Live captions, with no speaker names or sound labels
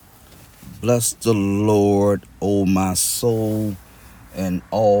Bless the Lord, O my soul, and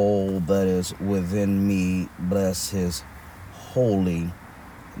all that is within me. Bless his holy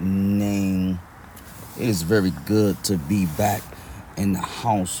name. It is very good to be back in the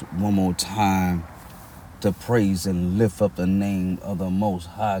house one more time to praise and lift up the name of the Most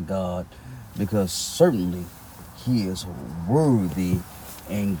High God, because certainly he is worthy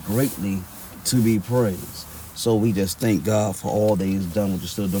and greatly to be praised. So we just thank God for all that he's done, what you're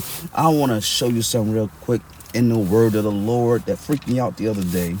still doing. I want to show you something real quick in the word of the Lord that freaked me out the other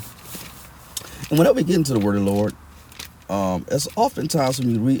day. And whenever we get into the word of the Lord, it's oftentimes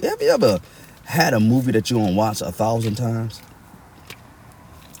when you read, have you ever had a movie that you want to watch 1,000 times?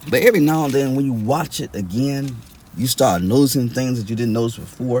 But every now and then when you watch it again, you start noticing things that you didn't notice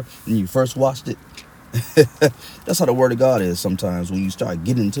before when you first watched it. That's how the word of God is sometimes when you start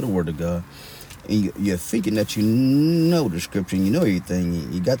getting into the word of God. And you're thinking that you know the scripture and you know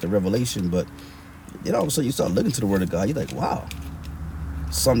everything. You got the revelation, but then all of a sudden you start looking to the word of God. You're like, wow,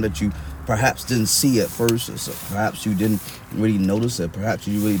 something that you perhaps didn't see at first, or so perhaps you didn't really notice it, perhaps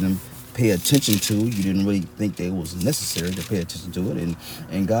you really didn't pay attention to. You didn't really think that it was necessary to pay attention to it,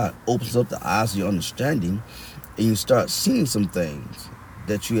 and God opens up the eyes of your understanding, and you start seeing some things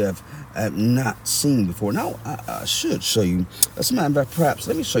that you have not seen before. Now, I should show you. As a matter of fact, perhaps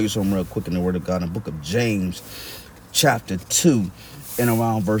let me show you something real quick in the Word of God in the book of James, chapter 2, and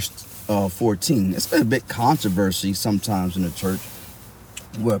around verse 14. It's been a bit controversy sometimes in the church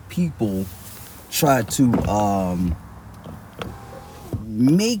where people try to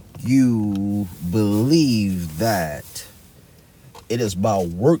make you believe that it is by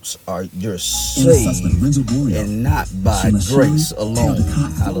works are you're saved and not by grace alone.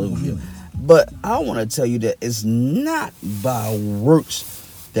 Hallelujah. But I want to tell you that it's not by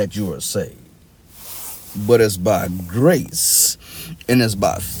works that you are saved, but it's by grace, and it's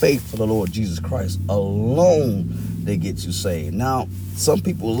by faith for the Lord Jesus Christ alone that gets you saved. Now, some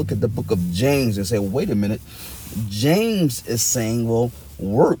people look at the book of James and say, well, wait a minute, James is saying, well,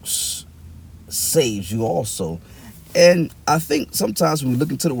 works saves you also. And I think sometimes when we look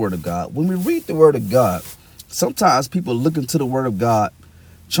into the Word of God, when we read the Word of God, sometimes people look into the Word of God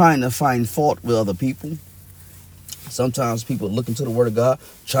trying to find fault with other people. Sometimes people look into the Word of God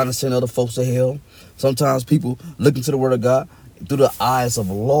trying to send other folks to hell. Sometimes people look into the Word of God through the eyes of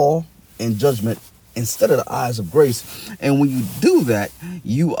law and judgment instead of the eyes of grace. And when you do that,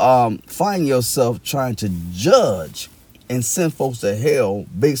 you find yourself trying to judge and send folks to hell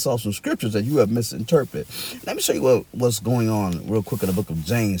based off some scriptures that you have misinterpreted. Let me show you what's going on real quick in the book of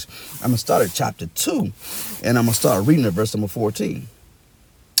James. I'm going to start at chapter 2, and I'm going to start reading at verse number 14.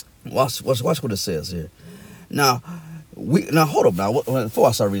 Watch what it says here. Now, hold up now. Before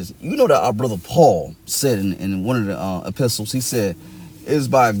I start reading, you know that our brother Paul said in one of the epistles, he said, "It is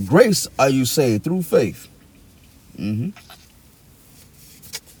by grace are you saved through faith,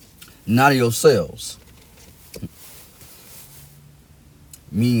 not of yourselves."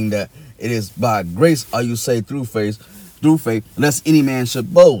 Meaning that it is by grace are you saved through faith, lest any man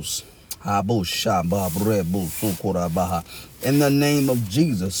should boast. In the name of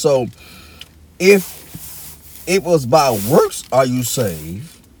Jesus. So, if it was by works are you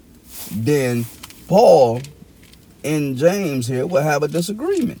saved, then Paul and James here will have a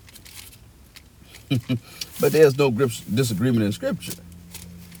disagreement. But there's no disagreement in Scripture,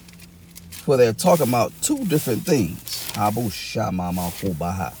 for they're talking about two different things. And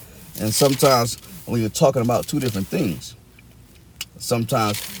sometimes when you're talking about two different things,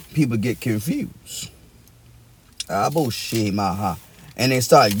 sometimes people get confused. And they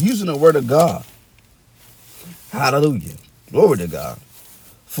start using the word of God. Hallelujah. Glory to God.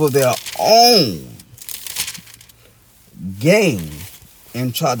 For their own gain,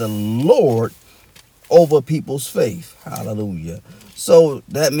 and try to lord over people's faith. Hallelujah. So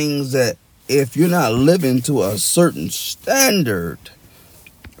that means that if you're not living to a certain standard,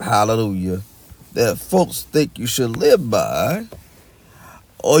 hallelujah, that folks think you should live by,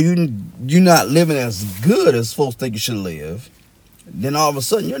 or you're not living as good as folks think you should live, then all of a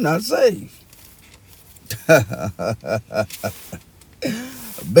sudden you're not saved.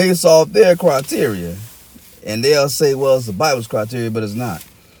 Based off their criteria. And they'll say, well, it's the Bible's criteria, but it's not.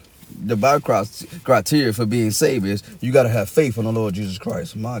 The Bible criteria for being saved is you got to have faith in the Lord Jesus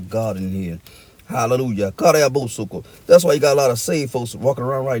Christ. My God in here. Hallelujah. That's why you got a lot of saved folks walking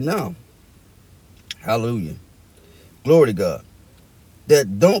around right now. Hallelujah. Glory to God.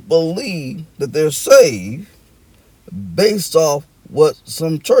 That don't believe that they're saved based off what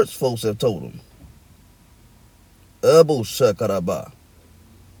some church folks have told them. But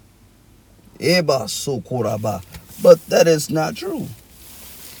that is not true.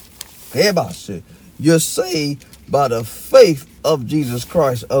 Everybody shit. You're saved by the faith of Jesus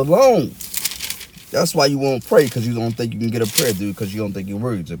Christ alone. That's why you won't pray, because you don't think you can get a prayer through, because you don't think you're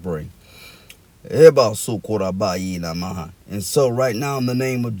worthy to pray. And so right now, in the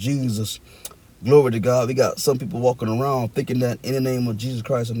name of Jesus, glory to God, we got some people walking around thinking that in the name of Jesus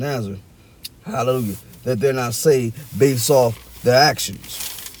Christ of Nazareth, hallelujah, that they're not saved based off their actions.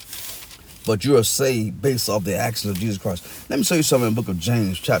 But you are saved based off the actions of Jesus Christ. Let me show you something in the book of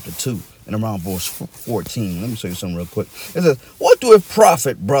James, chapter 2, and around verse 14. Let me show you something real quick. It says, what doeth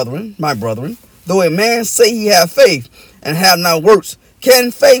profit, brethren, my brethren, though a man say he have faith and have not works?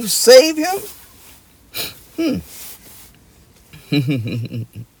 Can faith save him?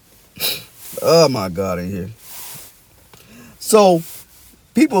 Oh my God, in here. So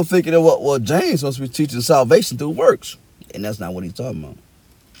people thinking that well, James must be teaching salvation through works, and that's not what he's talking about.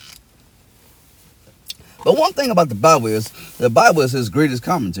 But one thing about the Bible is his greatest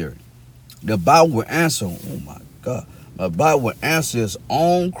commentary. The Bible will answer, oh my God, the Bible will answer his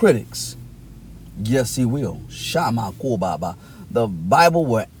own critics. Yes, he will. Shama Kubaba. The Bible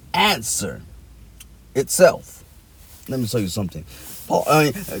will answer itself. Let me show you something.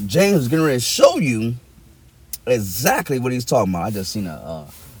 James is getting ready to show you exactly what he's talking about. I just seen a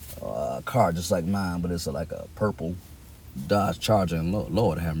car just like mine, but it's like a purple Dodge Charger, and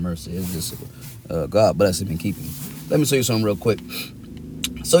Lord have mercy. It's just God bless him and keep him. Let me show you something real quick.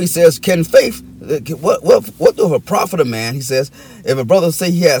 So he says, can faith, what do a profit a man? He says, if a brother say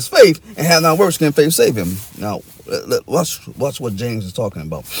he has faith and have not works, can faith save him? Now, watch what James is talking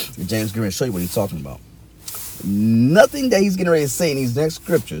about. James is going to show you what he's talking about. Nothing that he's getting ready to say in these next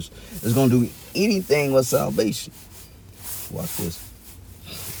scriptures is going to do anything with salvation. Watch this.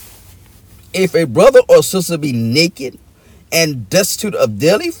 If a brother or sister be naked and destitute of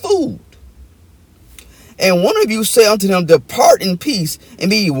daily food, and one of you say unto them, depart in peace,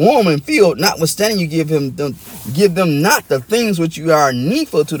 and be warm and filled, notwithstanding you give them not the things which you are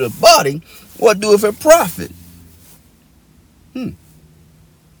needful to the body, what doeth it profit?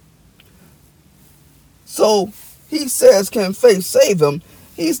 So he says, can faith save him?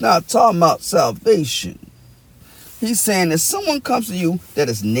 He's not talking about salvation. He's saying if someone comes to you that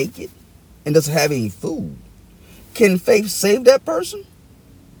is naked and doesn't have any food, can faith save that person?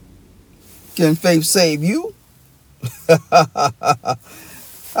 Can faith save you? How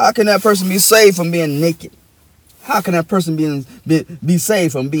can that person be saved from being naked? How can that person be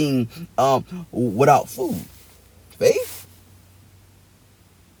saved from being without food? Faith?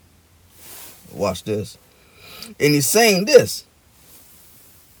 Watch this. And he's saying this.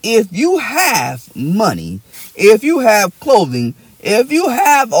 If you have money, if you have clothing, if you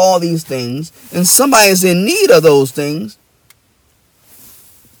have all these things, and somebody is in need of those things,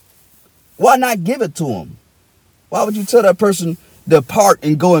 why not give it to them? Why would you tell that person, depart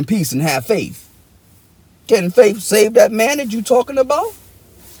and go in peace and have faith? Can faith save that man that you're talking about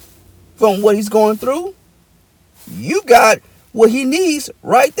from what he's going through? You got what he needs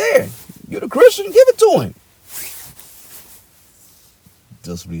right there. You're the Christian, give it to him.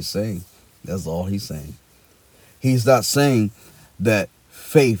 That's what he's saying. That's all he's saying. He's not saying that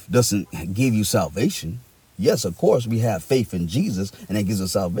faith doesn't give you salvation. Yes, of course, we have faith in Jesus, and that gives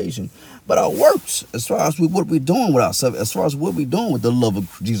us salvation. But our works, as far as what we're doing with ourselves, as far as what we're doing with the love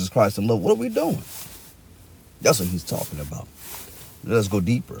of Jesus Christ and love, what are we doing? That's what he's talking about. Let's go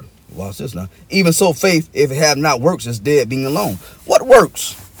deeper. Watch this now. Even so, faith, if it have not works, is dead being alone. What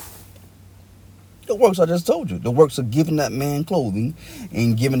works? The works I just told you. The works of giving that man clothing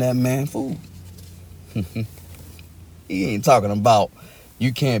and giving that man food. He ain't talking about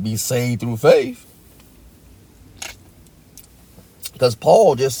you can't be saved through faith. Because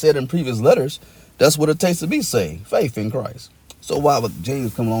Paul just said in previous letters, that's what it takes to be saved, faith in Christ. So why would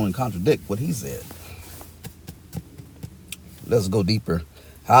James come along and contradict what he said? Let's go deeper.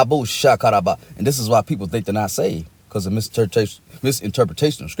 And this is why people think they're not saved, because of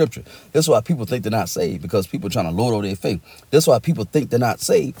misinterpretation of scripture. This is why people think they're not saved, because people are trying to lord over their faith. This is why people think they're not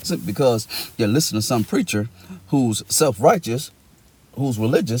saved, simply because you're listening to some preacher who's self-righteous, who's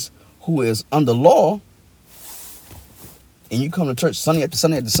religious, who is under law, and you come to church Sunday after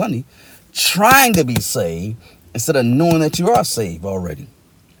Sunday after Sunday, trying to be saved instead of knowing that you are saved already.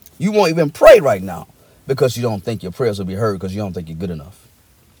 You won't even pray right now because you don't think your prayers will be heard, because you don't think you're good enough.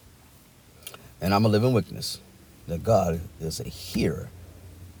 And I'm a living witness that God is a hearer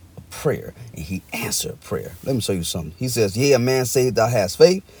of prayer, and he answered prayer. Let me show you something. He says, yea, a man say thou hast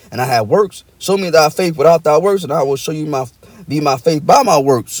faith, and I have works. Show me thy faith without thy works, and I will show you my faith by my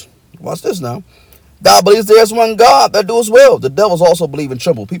works. Watch this now. Thou believest there is one God that doeth well. The devils also believe and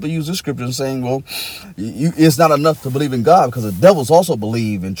tremble. People use this scripture and saying, well, it's not enough to believe in God because the devils also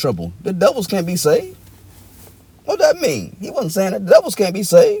believe and tremble. The devils can't be saved. What does that mean? He wasn't saying that the devils can't be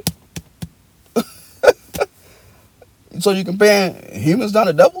saved. So you comparing humans down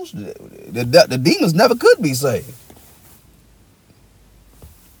to devils? The demons never could be saved.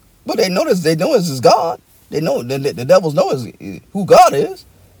 But they know this is God. They know the devils know who God is.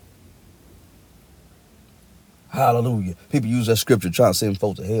 Hallelujah. People use that scripture trying to send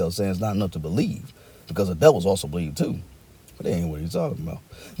folks to hell, saying it's not enough to believe. Because the devils also believe too. But they ain't what he's talking about.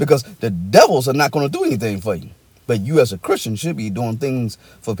 Because the devils are not going to do anything for you. But you as a Christian should be doing things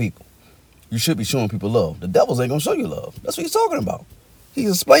for people. You should be showing people love. The devils ain't going to show you love. That's what he's talking about. He's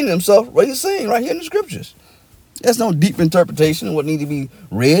explaining himself what he's saying right here in the scriptures. There's no deep interpretation of what needs to be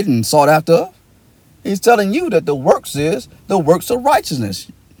read and sought after. He's telling you that the works is the works of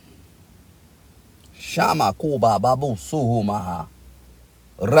righteousness. Shama koba babu suhumaha.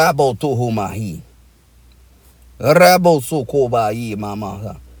 Rabo tuhumahi. Rabo sukoba yi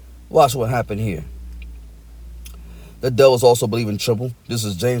mamaha. Watch what happened here. The devils also believe in tremble. This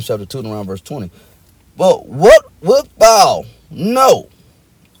is James chapter 2 and around verse 20. But what wilt thou know,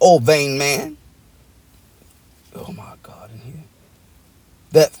 O vain man? Oh my God, in here.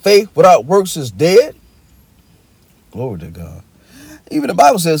 That faith without works is dead? Glory to God. Even the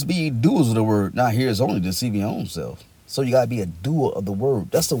Bible says, be ye doers of the word. Now here is only deceiving your own self. So you got to be a doer of the word.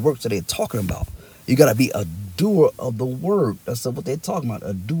 That's the works that they're talking about. You got to be a doer of the word. That's what they're talking about,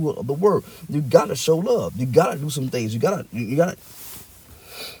 a doer of the word. You got to show love. You got to do some things. You got to,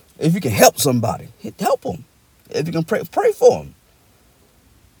 if you can help somebody, help them. If you can pray for them.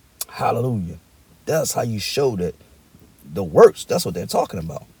 Hallelujah. That's how you show that the works, that's what they're talking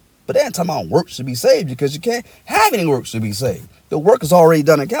about. But they ain't talking about works to be saved because you can't have any works to be saved. The work is already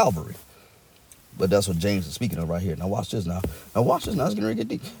done at Calvary. But that's what James is speaking of right here. Now watch this now. Now watch this now. It's getting ready to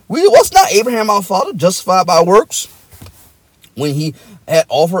get deep. Was not Abraham our father justified by works when he had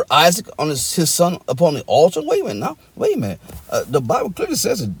offered Isaac on his son upon the altar? Wait a minute. The Bible clearly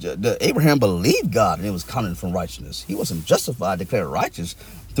says that Abraham believed God and it was counted from righteousness. He wasn't justified, declared righteous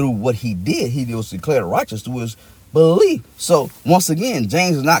through what he did. He was declared righteous through his belief. So once again,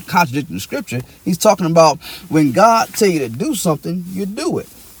 James is not contradicting the scripture. He's talking about when God tell you to do something, you do it.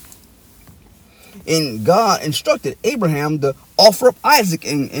 And God instructed Abraham to offer up Isaac,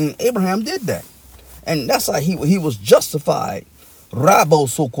 and Abraham did that. And that's how he was justified. Rabo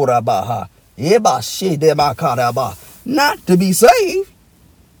sokorabaha. Not to be saved.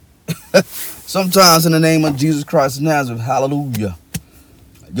 Sometimes in the name of Jesus Christ of Nazareth, hallelujah,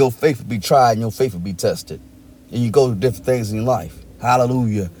 your faith will be tried and your faith will be tested. And you go through different things in your life.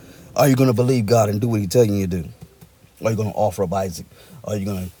 Hallelujah. Are you going to believe God and do what he's telling you to do? Or are you going to offer up Isaac? Or are you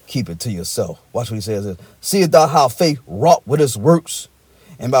going to keep it to yourself? Watch what he says. Seest thou how faith wrought with his works?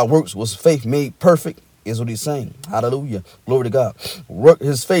 And by works was faith made perfect, is what he's saying. Hallelujah. Glory to God.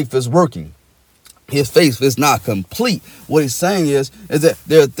 His faith is working. His faith is not complete. What he's saying is that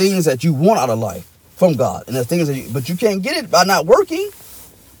there are things that you want out of life from God. And there are things but you can't get it by not working.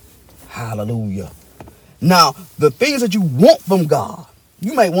 Hallelujah. Now, the things that you want from God,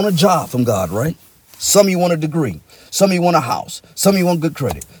 you might want a job from God, right? Some of you want a degree. Some of you want a house. Some of you want good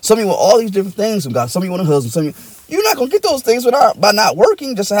credit. Some of you want all these different things from God. Some of you want a husband. You're not going to get those things by not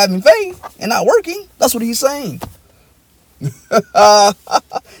working, just having faith and not working. That's what he's saying. He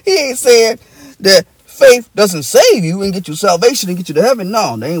ain't saying that faith doesn't save you and get you salvation and get you to heaven.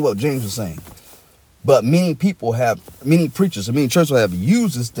 No, that ain't what James is saying. But many preachers and many churches have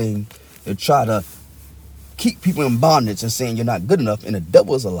used this thing to try to keep people in bondage and saying you're not good enough, and the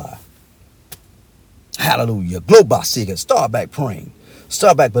devil is a lie. Hallelujah. Global. Start back praying.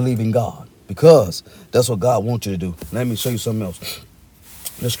 Start back believing God, because that's what God wants you to do. Let me show you something else.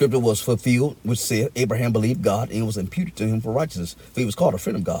 The scripture was fulfilled, which said Abraham believed God and it was imputed to him for righteousness. For he was called a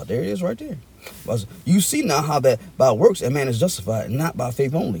friend of God. There it is right there. You see now how that by works a man is justified, not by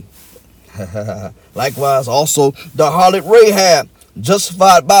faith only. Likewise, also the harlot Rahab,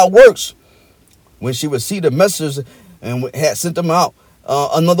 justified by works, when she received the messengers and had sent them out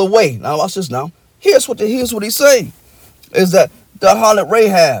another way. Now watch this now. Here's what he's saying. Is that the harlot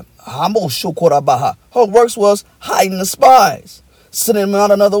Rahab, her works was hiding the spies, sending them out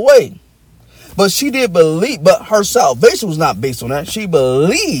another way. But she did believe, but her salvation was not based on that. She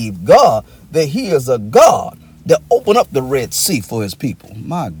believed God, that he is a God that opened up the Red Sea for his people.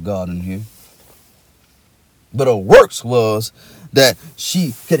 My God in here. But her works was that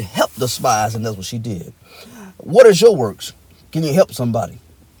she could help the spies, and that's what she did. What is your works? Can you help somebody?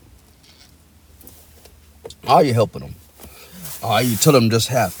 Are you helping them? All right, you tell them just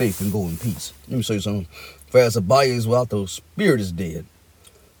have faith and go in peace. Let me show you something. For as the body is without the spirit is dead,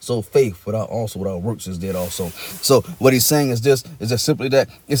 so faith without works is dead also. So what he's saying is just simply that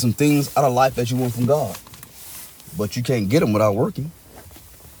it's some things out of life that you want from God, but you can't get them without working.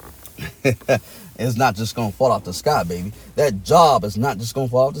 It's not just gonna fall out the sky, baby. That job is not just gonna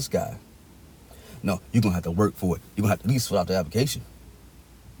fall out the sky. No, you're gonna have to work for it. You're gonna have to at least fill out the application.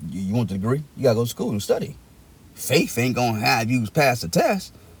 You want the degree? You gotta go to school and study. Faith ain't gonna have you pass the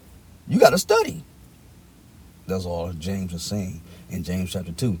test. You gotta study. That's all James is saying in James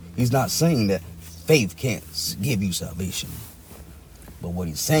chapter 2. He's not saying that faith can't give you salvation. But what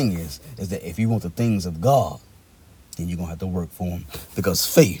he's saying is that if you want the things of God, then you're gonna have to work for them. Because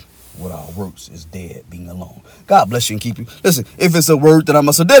faith without works is dead, being alone. God bless you and keep you. Listen, if it's a word, then I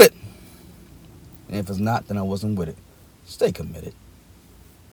must have did it. And if it's not, then I wasn't with it. Stay committed.